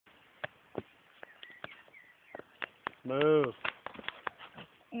Move.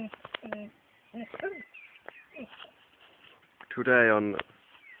 Today on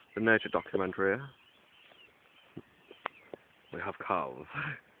the nature documentary, we have cows.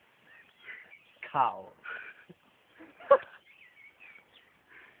 Cow.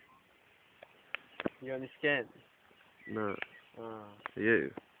 You on your skin? No, Oh,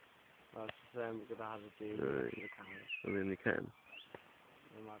 you? well, it's the same because I have a dude No. with the camera. I mean, you can.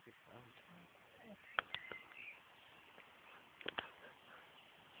 It might be fun.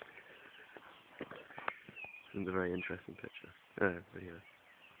 It's a very interesting picture. Video.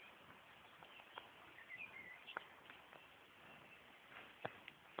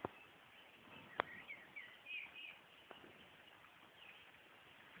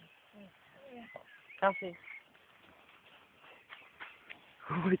 Cassie.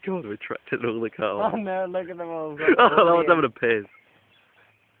 Oh my god, we attracted all the cows. Oh no, look at them all. Oh, that was having a piss.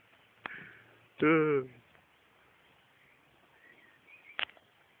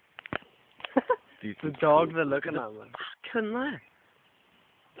 The dogs are looking at me. Can they?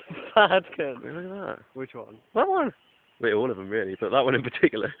 Bad kid. Look at that. Which one? That one. Wait, all of them really, but that one in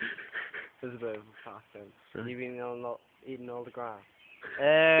particular. There's a bit of a pattern. Huh? You've been eating all the grass.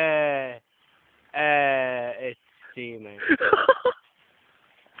 It's steaming.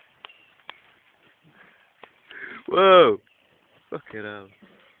 Whoa! Fucking hell.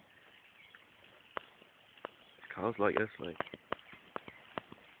 Cows like this, like.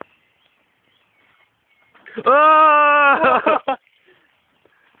 Oh!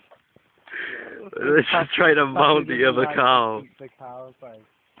 They're just trying to mount the other cow. The cow's like.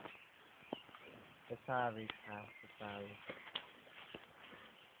 The savage cow. The savage.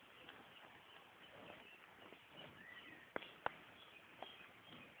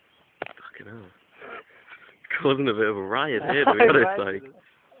 Fucking hell. It's causing a bit of a riot here, to be honest, like.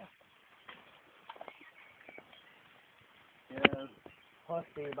 Yeah,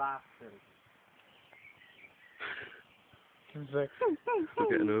 pussy bastard. We're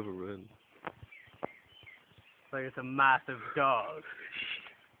getting overrun. Like it's a massive dog.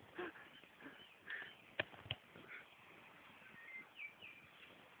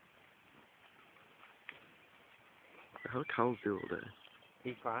 How do cows do all day?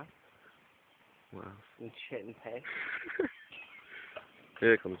 Eat grass Wow. and shit and piss.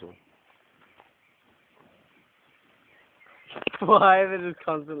 Here comes one. Why are they just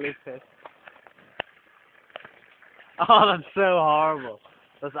constantly pissed? Oh, that's so horrible.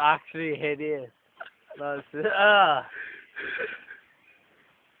 That's actually hideous. That's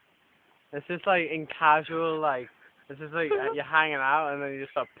It's just like in casual, like it's just like you're hanging out and then you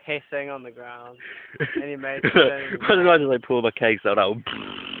just start pissing on the ground. And you make Imagine they pull my cakes out.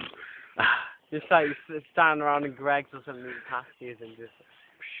 Just like standing around in Greg's or something, eating pasties and just.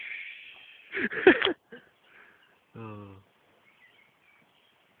 Oh.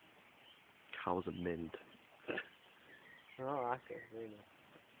 Cows are mint. Oh, that's it, really.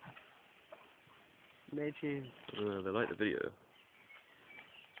 Matey. They like the video.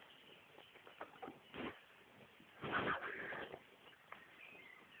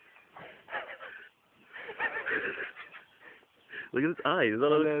 Look at his eyes. Is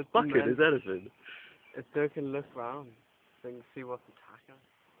that a bucket? Is anything? If they can look round, they can see what's attacking.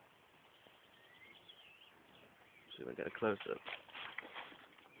 See if I get a close up.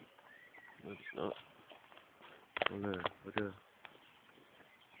 No, it's not. Oh no, look at that.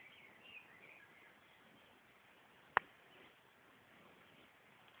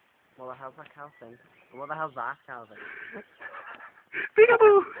 What the hell's that cow thing? What the hell's that cow thing?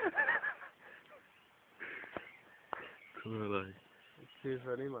 Peekaboo! Really? It's too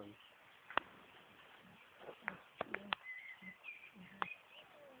funny, man.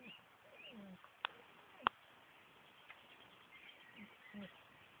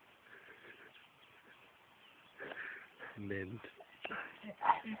 Mint.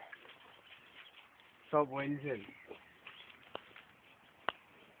 Stop whinging.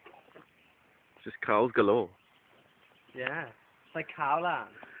 It's just cows galore. Yeah. It's like Cowland.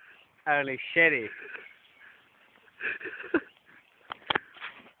 Only shitty.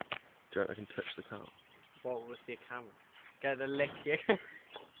 Do you reckon I can touch the cow? What was your camera? Get the lick you.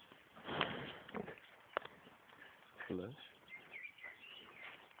 Flush?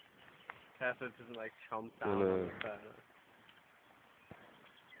 Careful it doesn't like chomp down No. on the phone.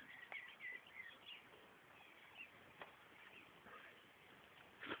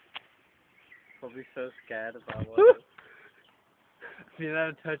 Probably so scared about what it is. You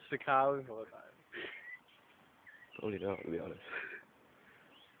never touched a cow before that. Probably not, to be honest.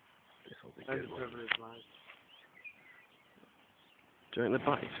 This will be That's good a one. privileged life. Do you reckon they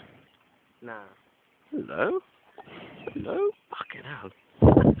bite? Nah. Hello? No, fucking hell.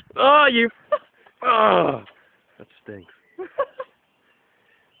 Oh, you. Oh, that stinks.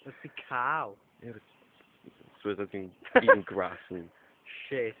 It's a cow. Yeah, but I suppose I've been eating grass and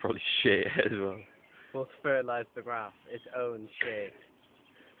Shit. probably shit as well. Will fertilise the grass. Its own shit.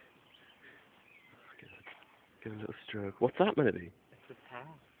 Give it a little stroke. What's that meant to be? It's a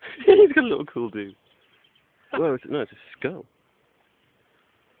tail. He's got a little cool dude. Whoa, it's a skull.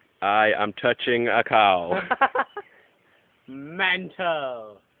 I am touching a cow.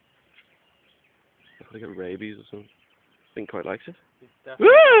 Mental. I got rabies or something. I think quite likes it. It's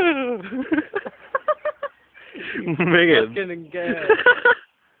Megan. fucking good.